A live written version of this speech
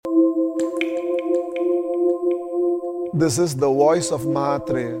This is the voice of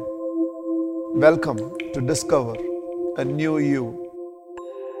Mahatreya. Welcome to discover a new you.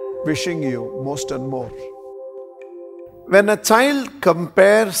 Wishing you most and more. When a child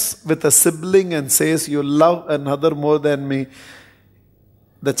compares with a sibling and says, "You love another more than me,"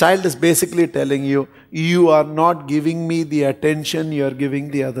 the child is basically telling you, "You are not giving me the attention you are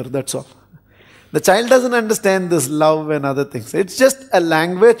giving the other." That's all. The child doesn't understand this love and other things. It's just a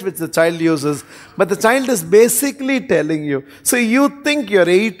language which the child uses, but the child is basically telling you. So you think your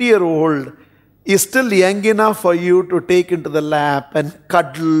 8-year-old is still young enough for you to take into the lap and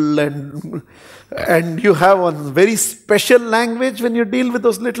cuddle, and you have one very special language when you deal with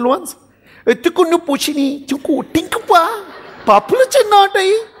those little ones. And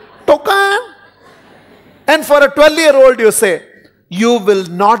for a 12-year-old you say, "You will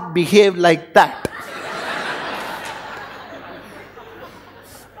not behave like that."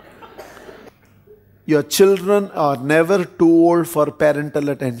 Your children are never too old for parental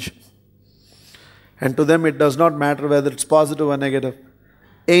attention. And to them it does not matter whether it's positive or negative.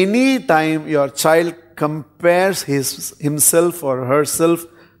 Any time your child compares himself or herself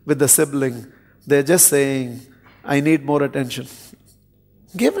with the sibling, they're just saying, "I need more attention."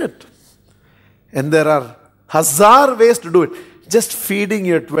 Give it. And there are hazar ways to do it. Just feeding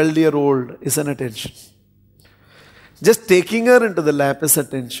your 12-year-old is an attention. Just taking her into the lap is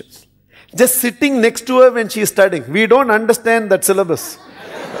attention. Just sitting next to her when she is studying. We don't understand that syllabus.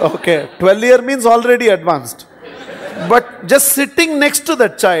 Okay, 12-year means already advanced. But just sitting next to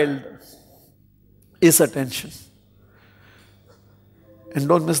that child is attention. And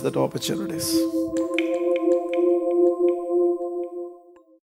don't miss that opportunities.